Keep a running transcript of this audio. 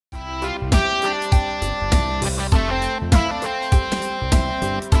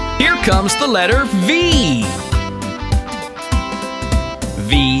comes the letter V.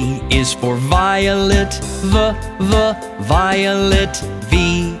 V is for violet, violet.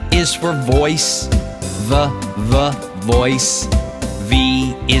 V is for voice, voice.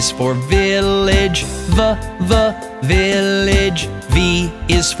 V is for village, village. V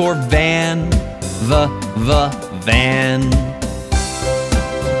is for van, van.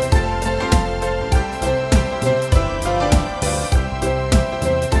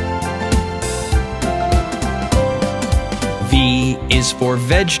 V is for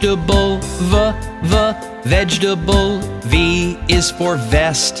vegetable, vegetable. V is for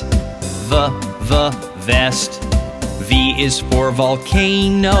vest, vest. V is for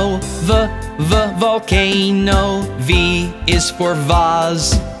volcano, volcano. V is for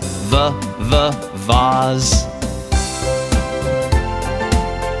vase, vase.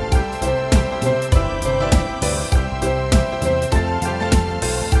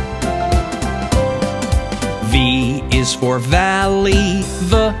 V is for valley,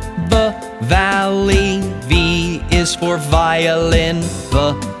 valley. V is for violin,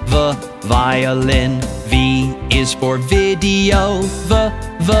 violin. V is for video,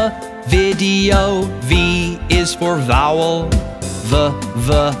 video. V is for vowel,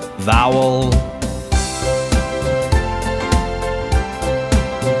 vowel.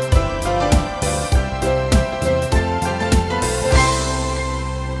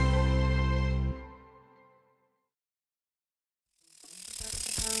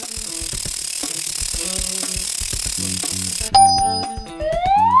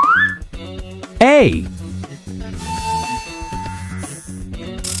 A.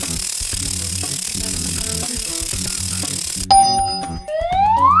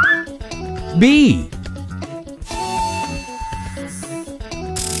 B.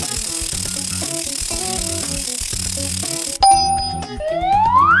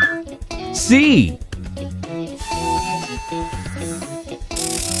 C.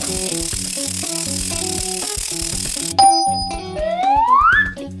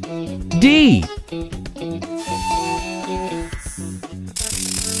 D.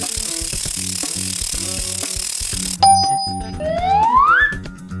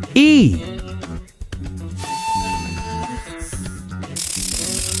 E.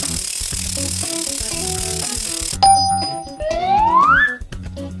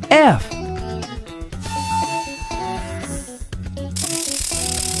 F.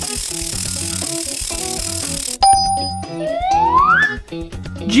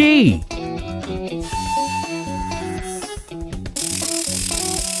 G.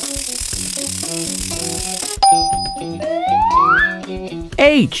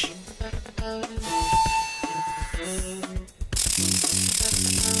 H.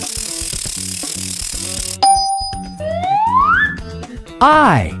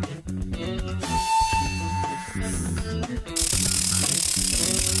 I.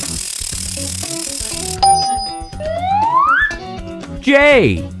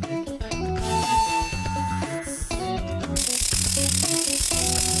 J.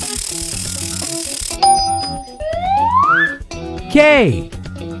 K.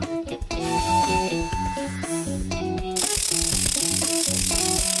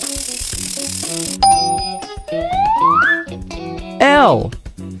 L.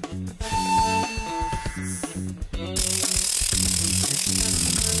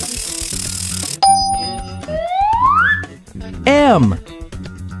 M.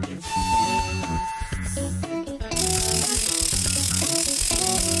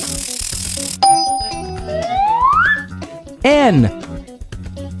 N.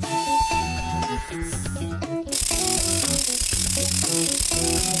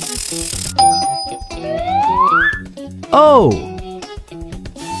 O.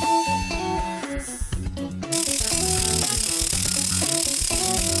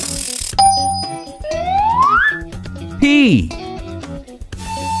 P.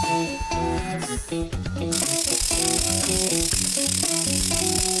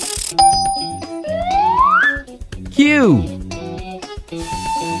 Q.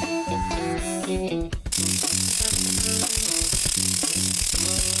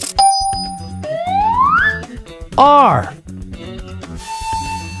 R.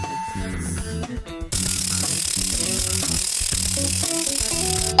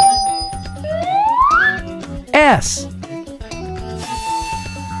 S.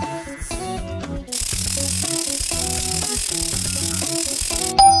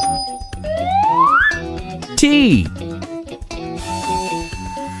 T.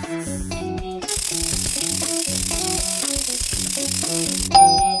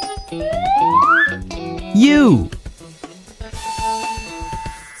 U.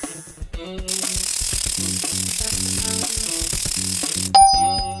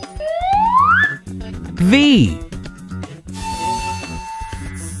 V.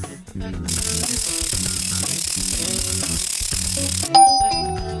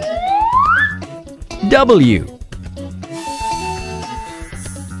 W.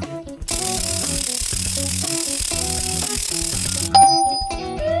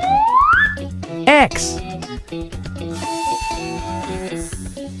 X.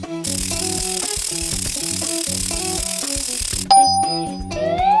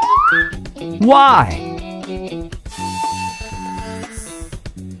 Y.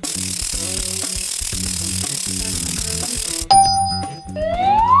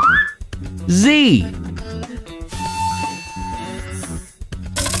 Z.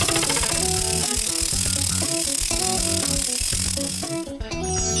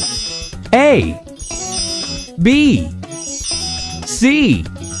 A. B. C.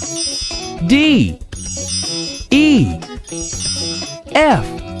 D. E. F.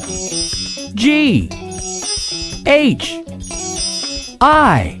 G. H.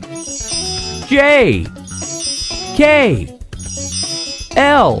 I. J. K.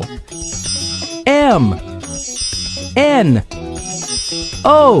 L. M. N.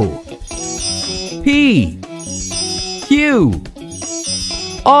 O. P. Q.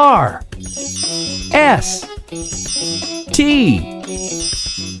 R. S. T.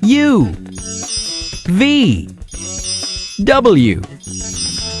 U. V. W.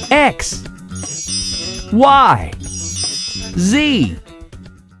 X. Y. Z.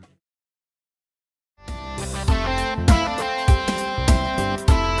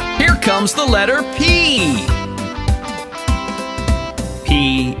 Here comes the letter P.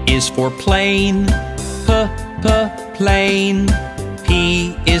 P is for plane. Plane.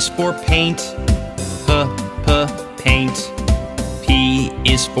 P is for paint. Paint. P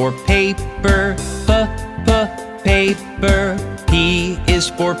is for paper. Paper. P is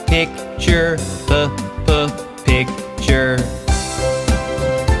for picture. Picture.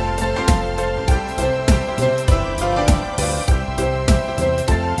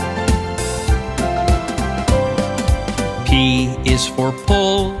 P is for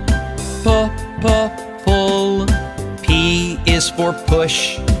pull. Pull. P is for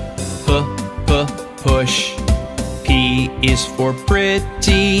push. Push. P is for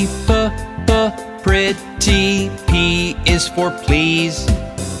pretty. Pretty. P is for please.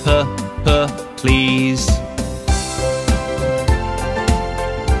 Please.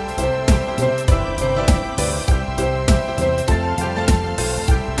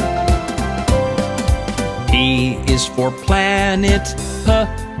 P is for planet.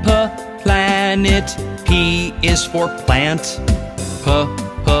 Planet. P is for plant.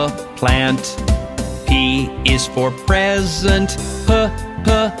 Plant. P is for present.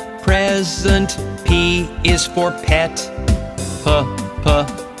 Present. P is for pet.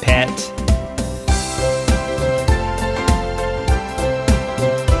 Pet.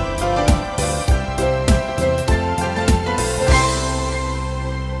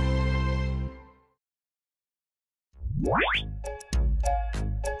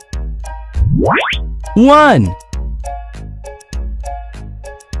 One.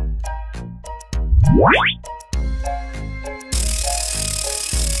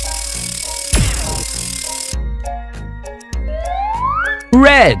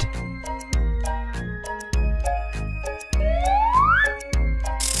 Red.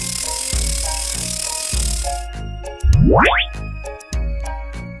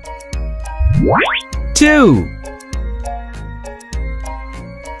 Two.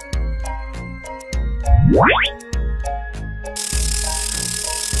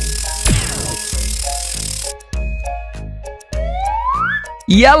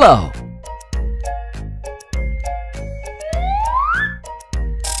 Yellow.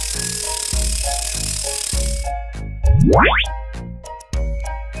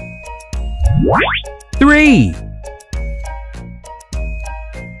 Three.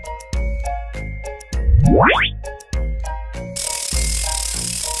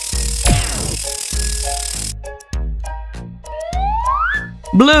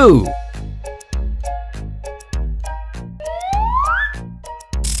 Blue.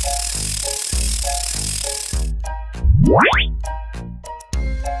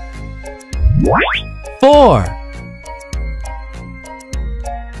 Four.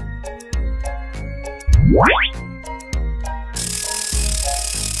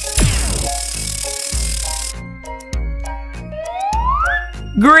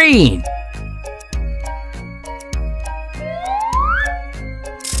 Green.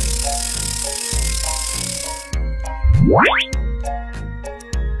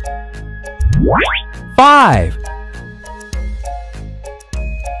 Five.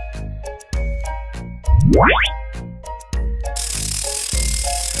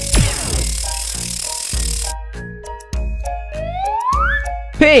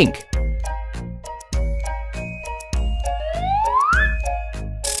 Pink.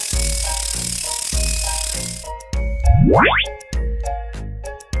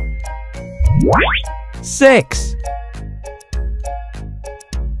 Six.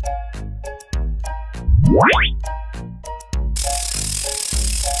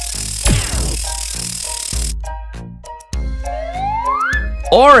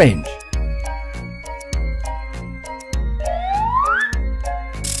 Orange.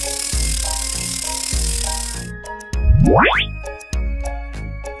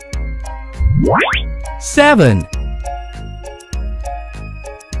 Seven.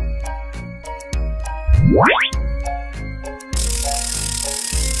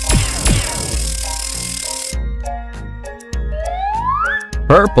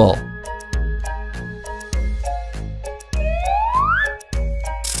 Purple.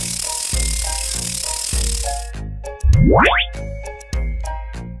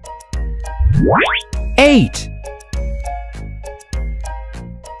 Eight.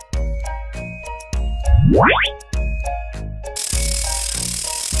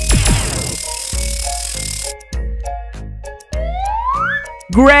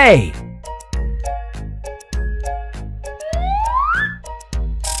 Gray.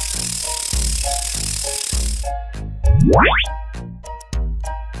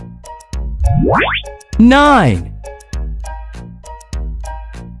 Nine.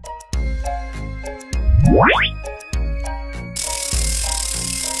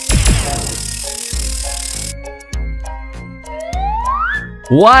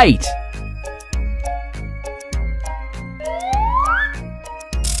 White.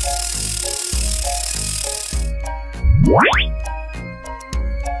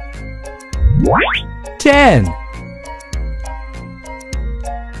 Ten.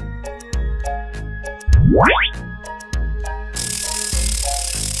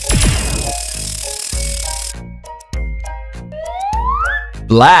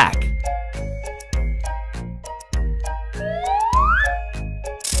 Black.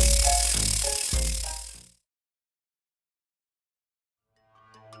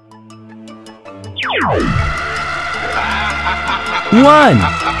 One.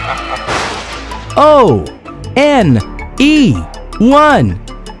 O-N-E. One.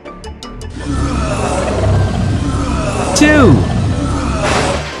 Two.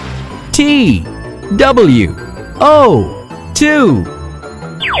 T-W-O. Two.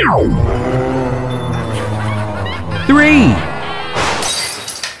 Three.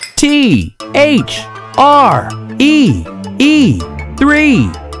 T-H-R-E. E.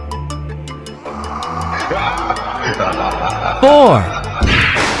 Three. Four.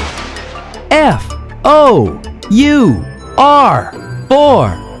 F-O-U-R.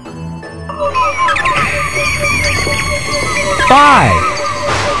 Four. Five.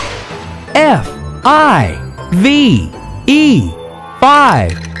 F-I-V-E.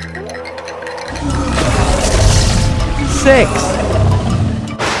 Five. Six.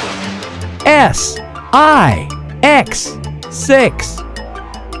 S-I-X. Six.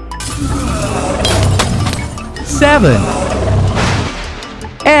 Seven.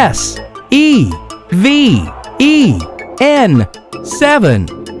 S-E-V-E-N. Seven.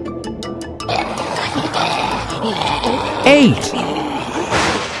 Eight.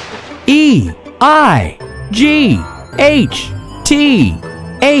 E-I-G-H-T.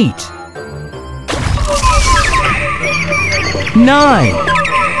 Eight. Nine.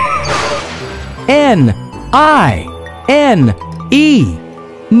 N-I-N-E.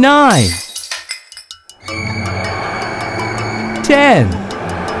 Nine. 10.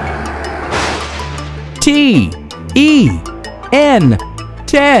 T-E-N.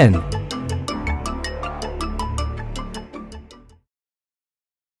 10.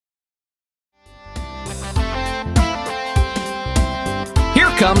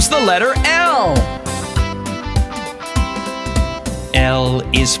 Here comes the letter L. L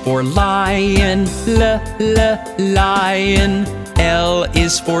is for lion, lion. L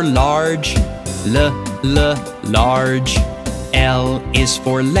is for large, large. L is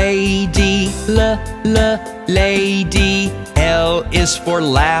for lady, lady. L is for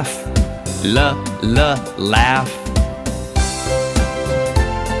laugh, laugh.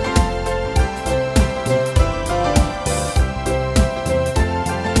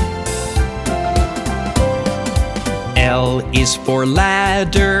 L is for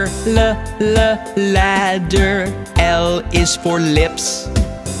ladder, ladder. L is for lips,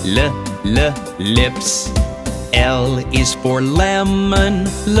 lips. L is for lemon,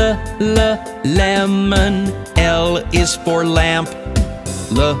 lemon. L is for lamp,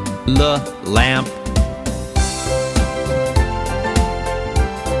 lamp.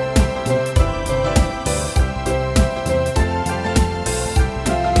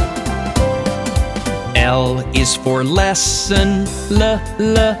 L is for lesson,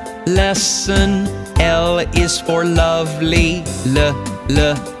 lesson. L is for lovely,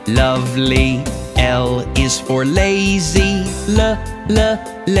 lovely. L is for lazy,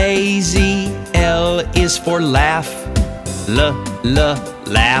 lazy. L is for laugh,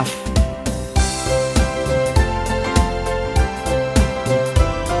 laugh.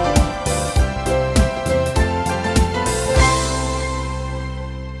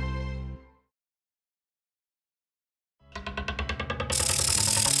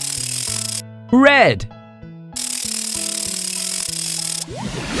 Red.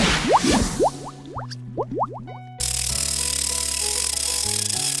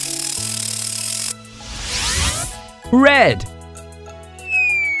 Red.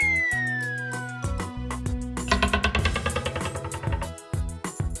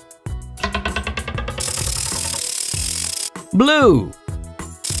 Blue.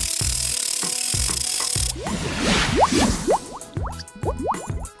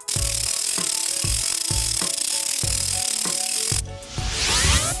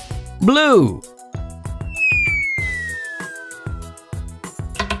 Blue.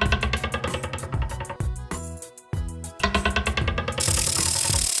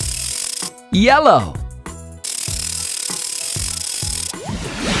 Yellow.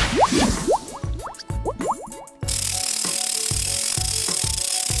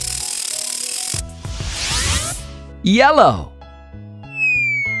 Yellow.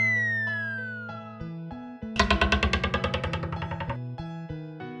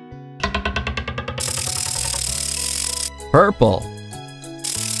 Purple.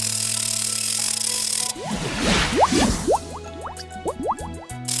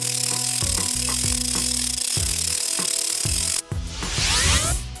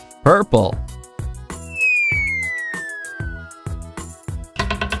 Purple.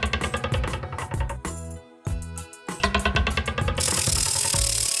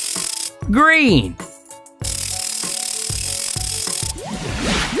 Green.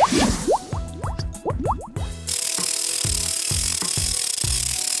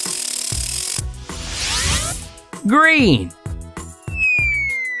 Green.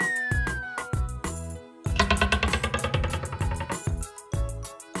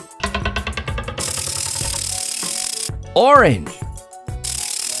 Orange.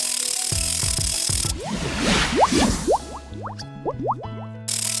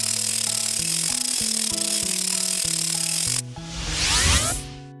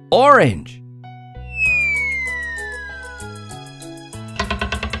 Orange.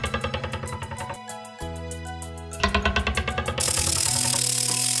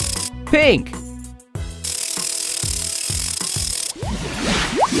 Pink.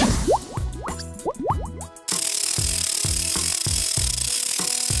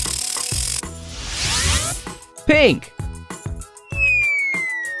 Pink.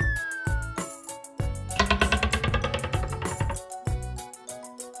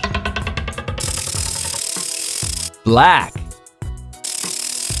 Black.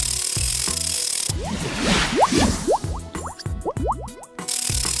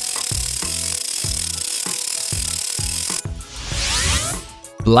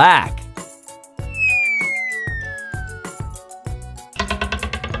 Black.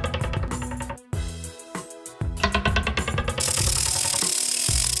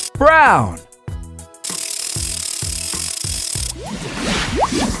 Brown.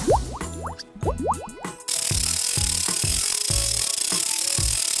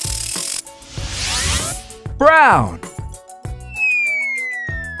 Brown.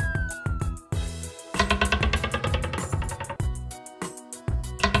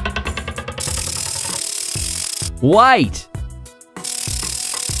 White.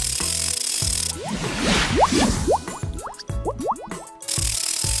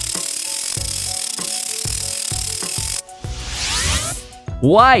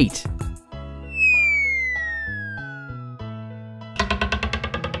 White.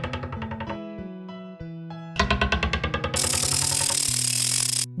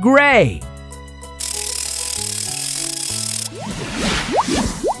 Gray.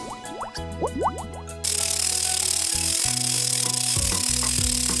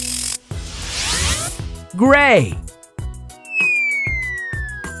 Gray.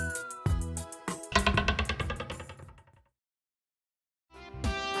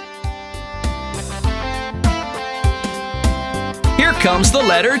 comes the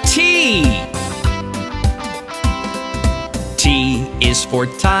letter T. T is for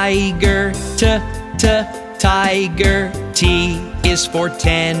tiger, tiger. T is for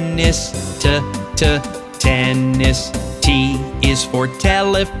tennis, tennis. T is for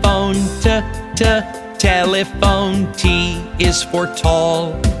telephone, telephone. T is for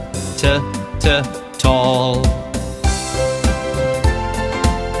tall, tall.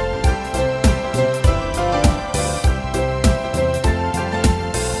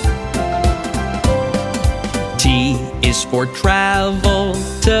 T is for travel,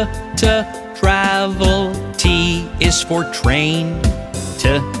 travel. T is for train,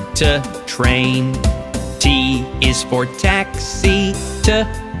 train. T is for taxi,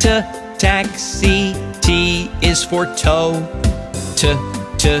 taxi. T is for toe,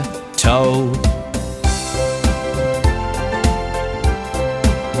 toe.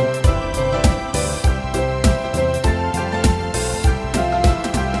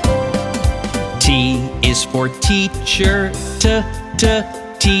 T is for teacher,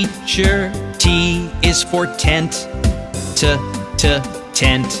 teacher. T is for tent,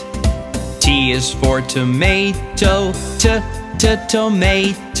 tent. T is for tomato,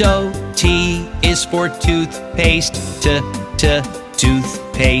 tomato. T is for toothpaste,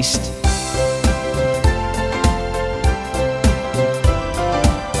 toothpaste.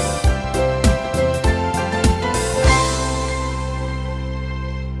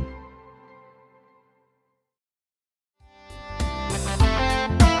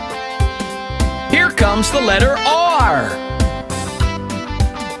 Here comes the letter R.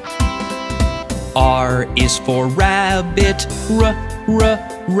 R is for rabbit,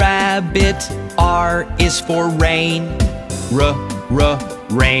 rabbit. R is for rain,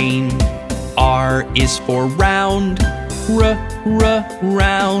 rain. R is for round,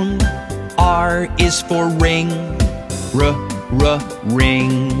 round. R is for ring,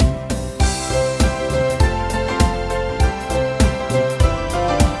 ring.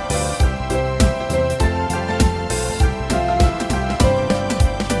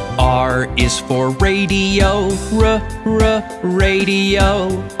 R is for radio,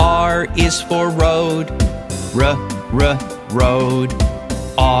 radio. R is for road, road.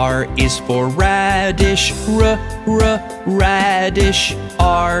 R is for radish, radish.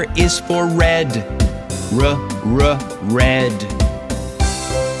 R is for red, red.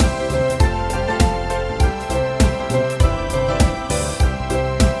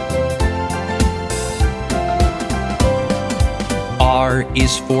 R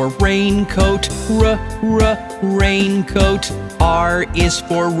is for raincoat, raincoat. R is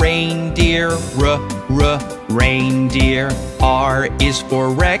for reindeer, reindeer. R is for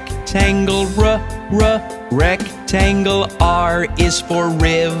rectangle, rectangle. R is for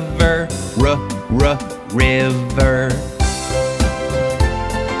river, river.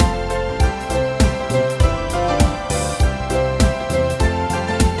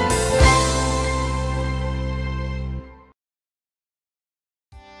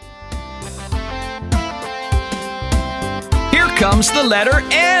 Comes the letter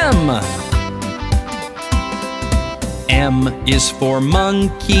M. M is for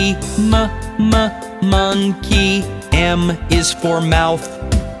monkey, monkey. M is for mouth,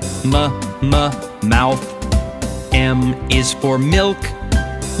 mouth. M is for milk,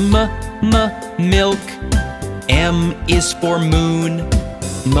 milk. M is for moon,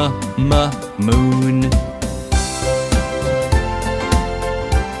 moon.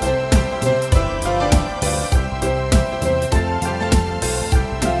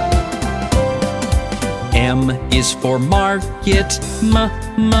 M is for market,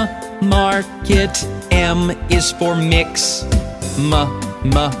 market. M is for mix,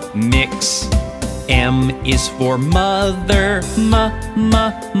 mix. M is for mother,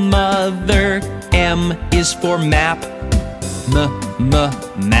 mother. M is for map,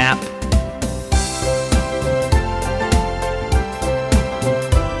 map.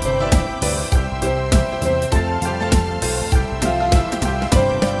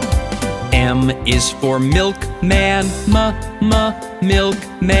 M is for milkman,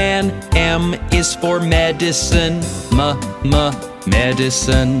 milkman. M is for medicine,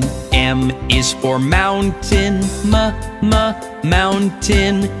 medicine. M is for mountain,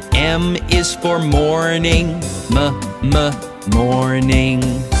 mountain. M is for morning, morning.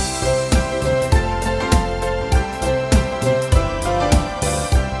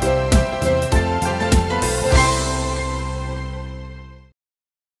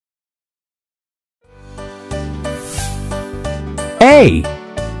 A.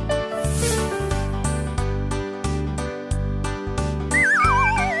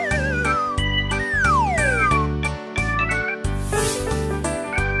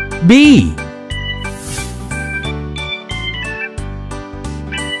 B.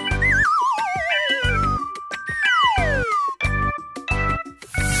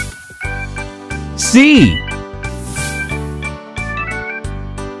 C.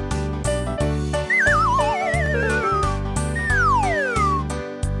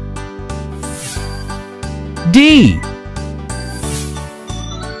 D.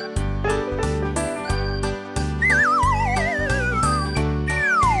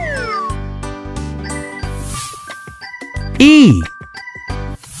 E.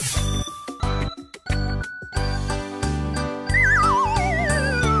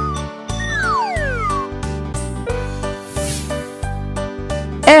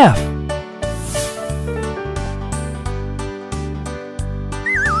 F.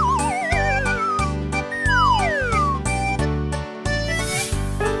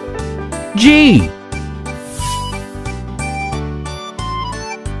 G.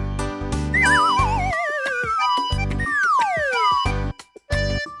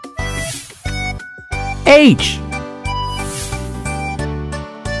 H.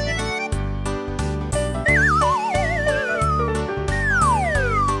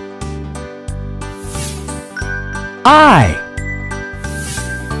 I.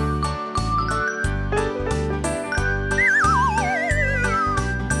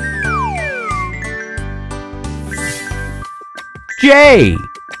 J.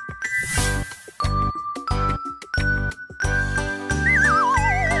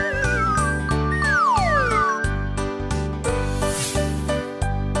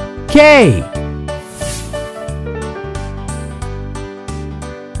 K.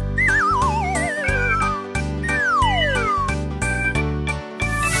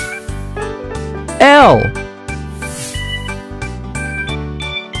 L.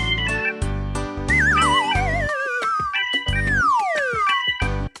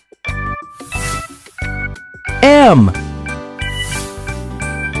 M.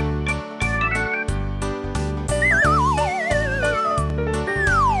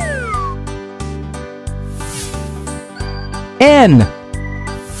 N.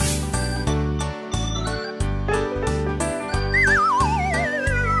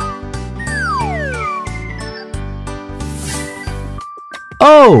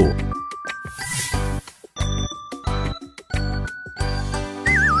 O.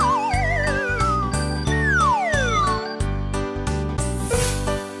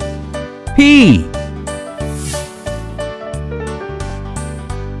 P.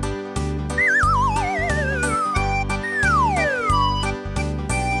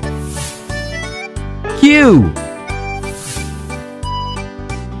 Q.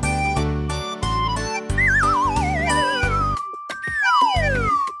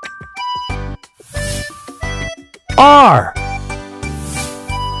 R.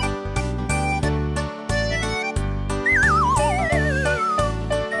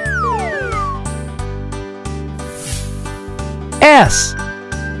 S.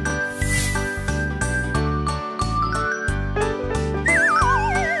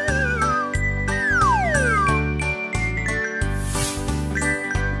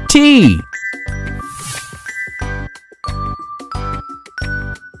 T.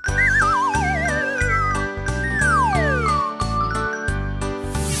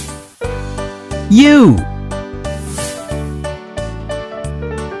 U.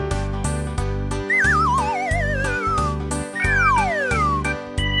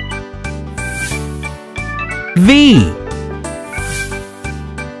 V.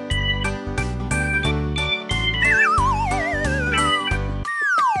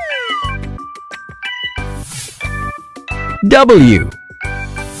 W.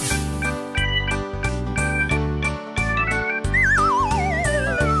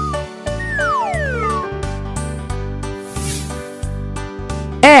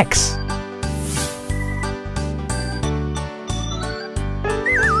 X.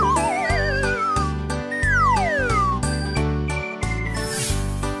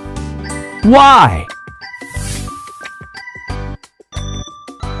 Y.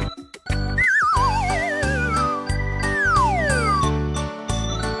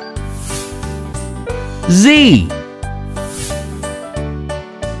 Z.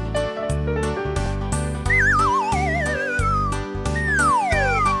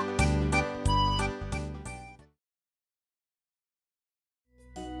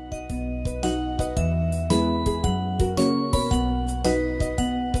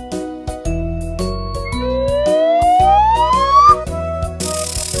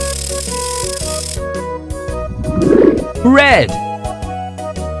 Red.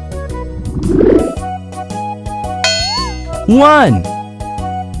 1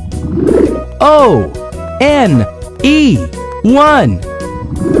 O N E 1.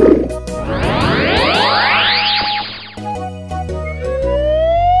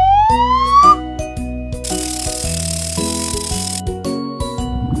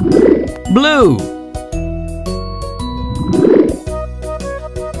 Blue.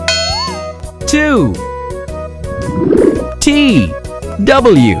 2. T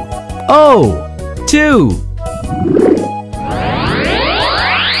W O 2.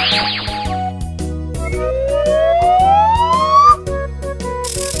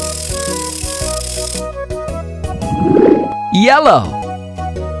 Yellow.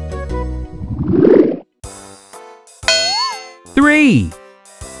 3.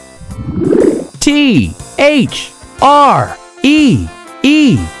 T H R E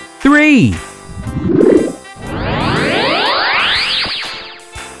E 3.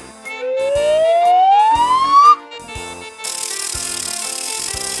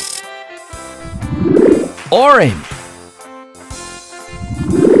 Orange.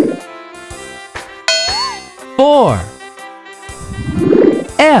 4.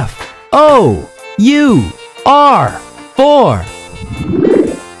 F O U R 4.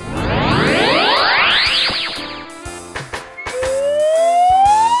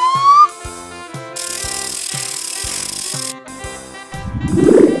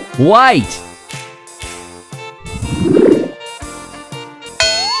 White.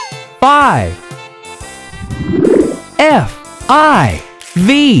 5. F I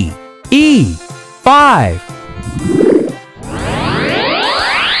V E 5.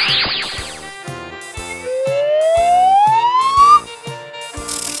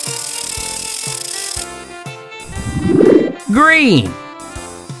 Green.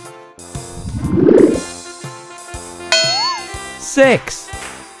 6.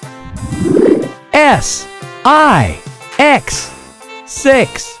 S I X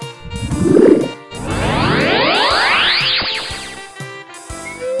 6.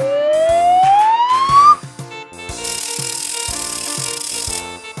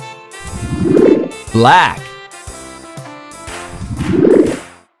 Black.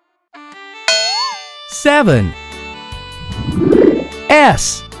 7.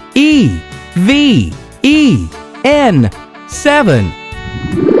 S E V E N 7.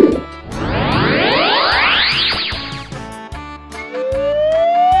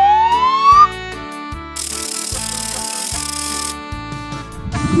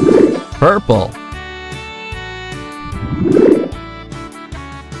 Purple.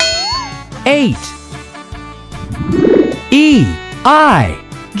 8. E I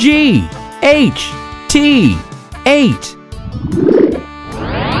G H T 8.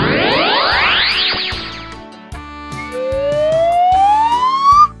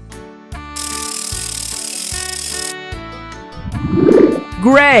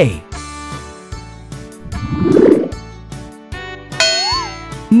 Gray.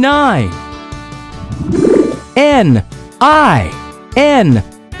 9. N I N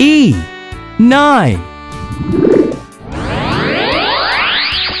E 9.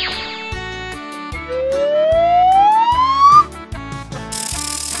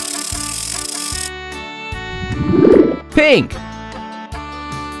 Pink.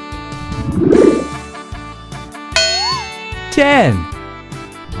 10.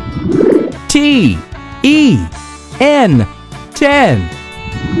 T E N 10.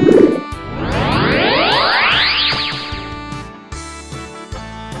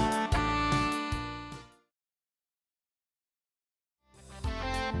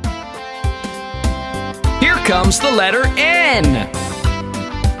 Here comes the letter N.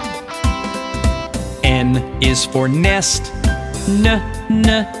 N is for nest.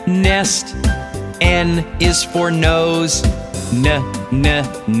 Nest. N is for nose.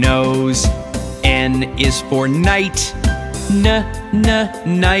 Nose. N is for night.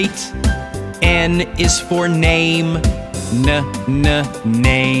 Night. N is for name.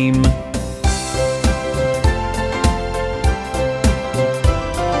 Name.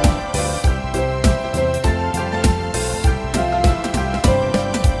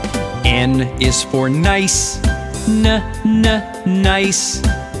 N is for nice. Nice.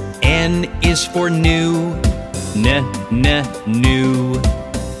 N is for new. New.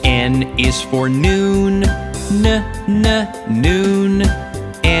 N is for noon. Noon.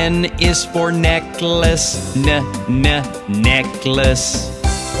 N is for necklace. Necklace.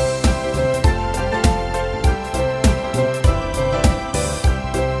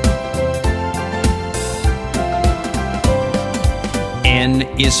 N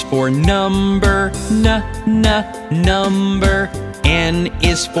is for number. Number. N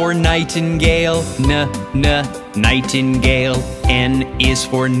is for nightingale, nightingale. N is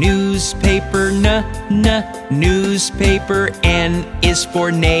for newspaper, newspaper. N is for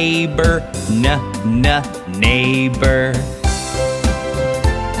neighbor, neighbor.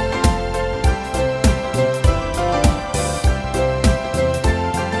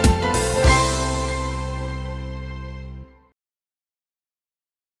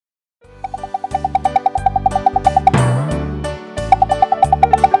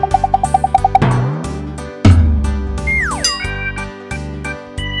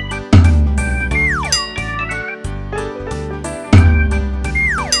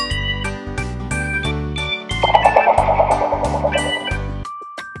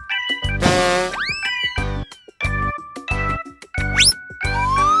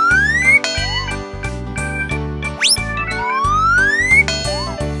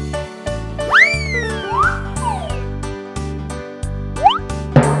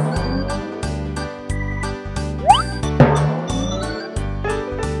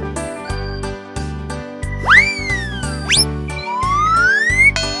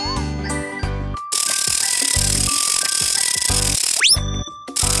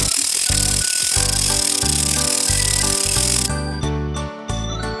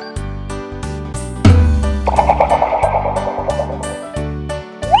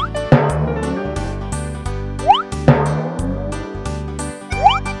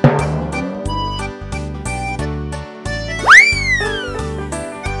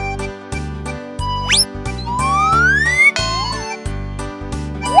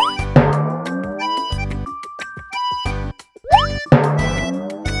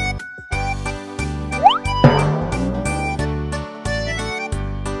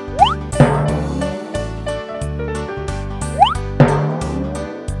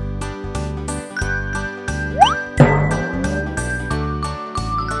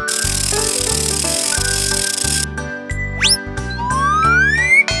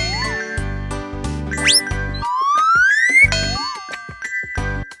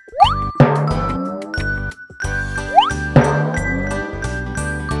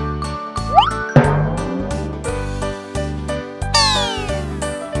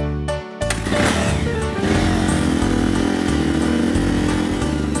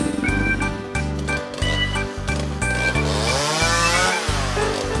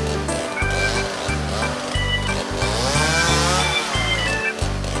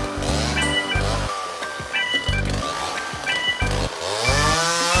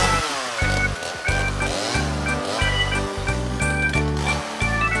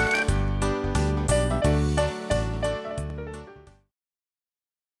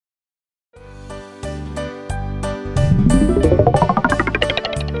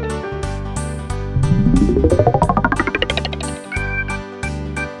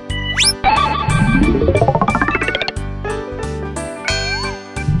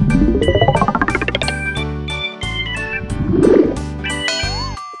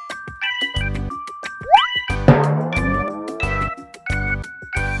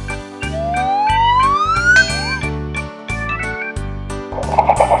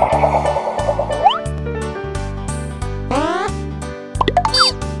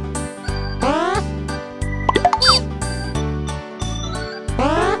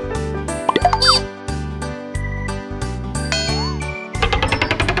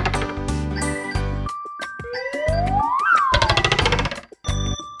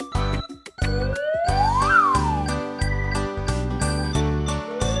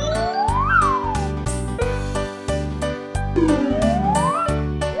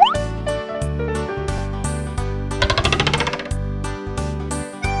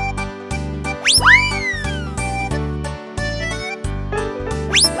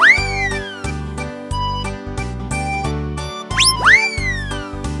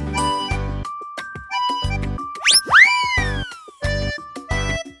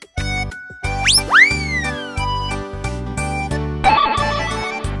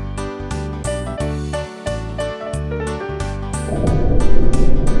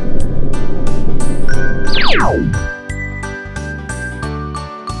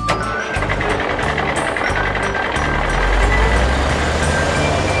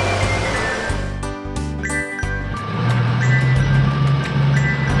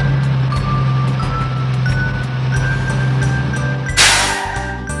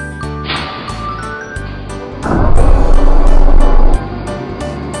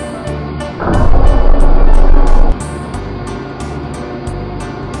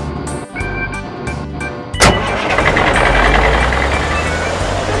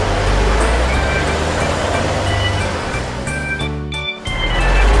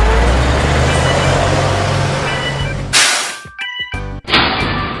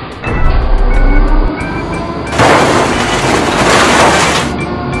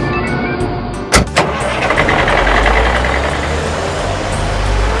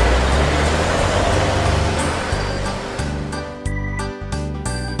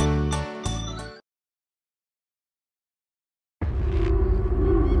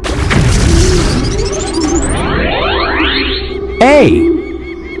 A.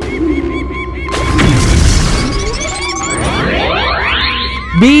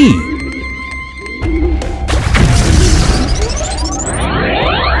 B.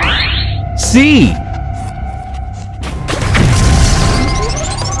 C.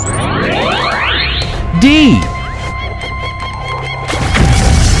 D.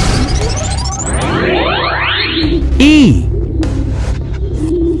 E.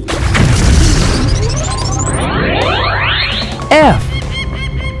 F.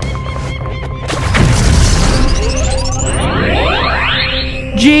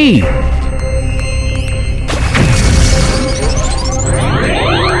 G.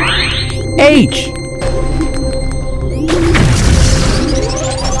 H.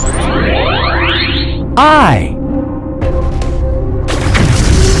 I.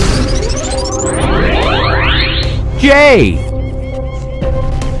 J.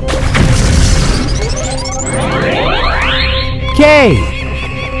 K.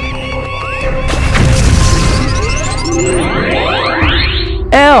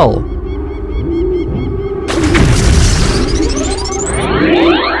 L.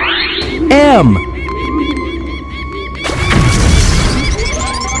 M.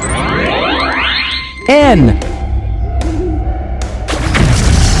 N.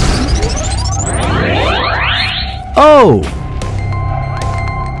 O.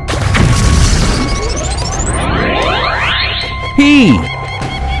 P.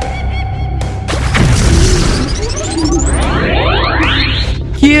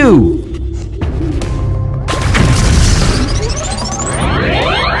 Q.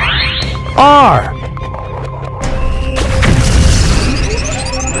 R.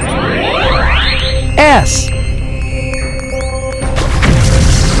 S.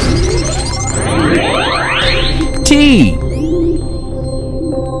 T.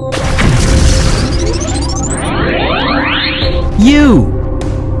 U.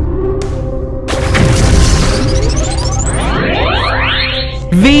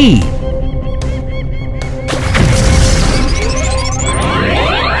 V.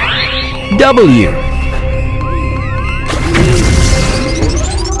 W.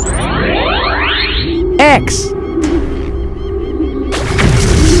 X.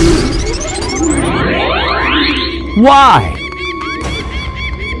 Y.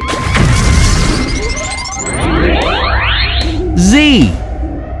 Z.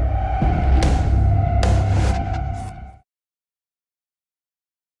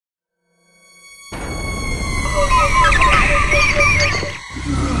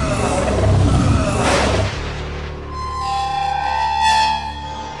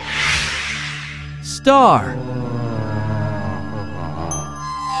 Star.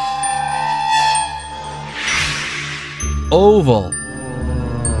 Oval.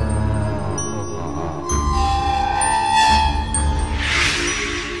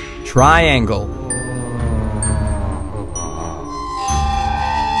 Triangle.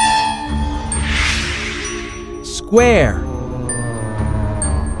 Square.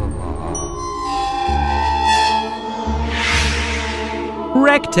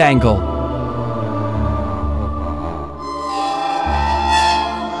 Rectangle.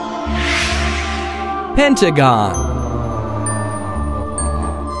 Pentagon.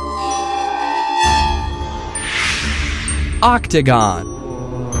 Octagon.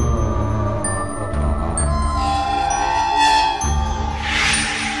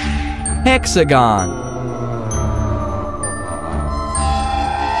 Hexagon.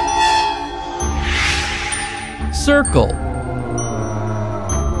 Circle.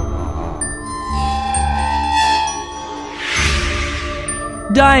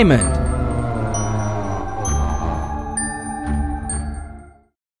 Diamond.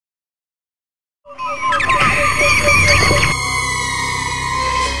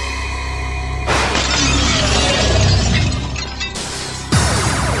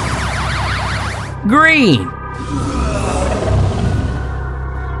 Green.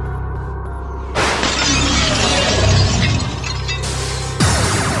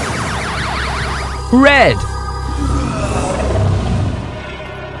 Red.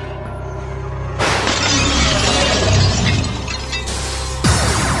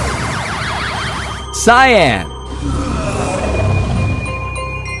 Cyan.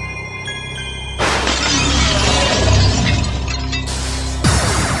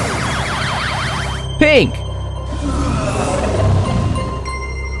 Pink.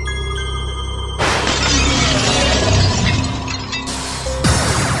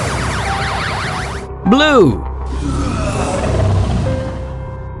 Blue.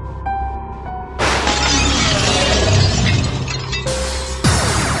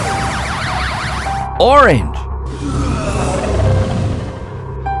 Orange.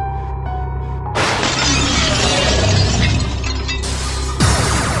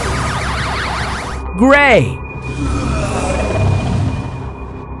 Gray.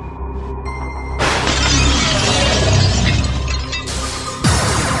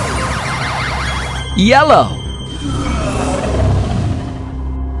 Yellow.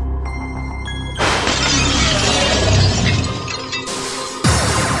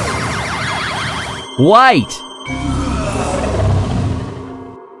 White.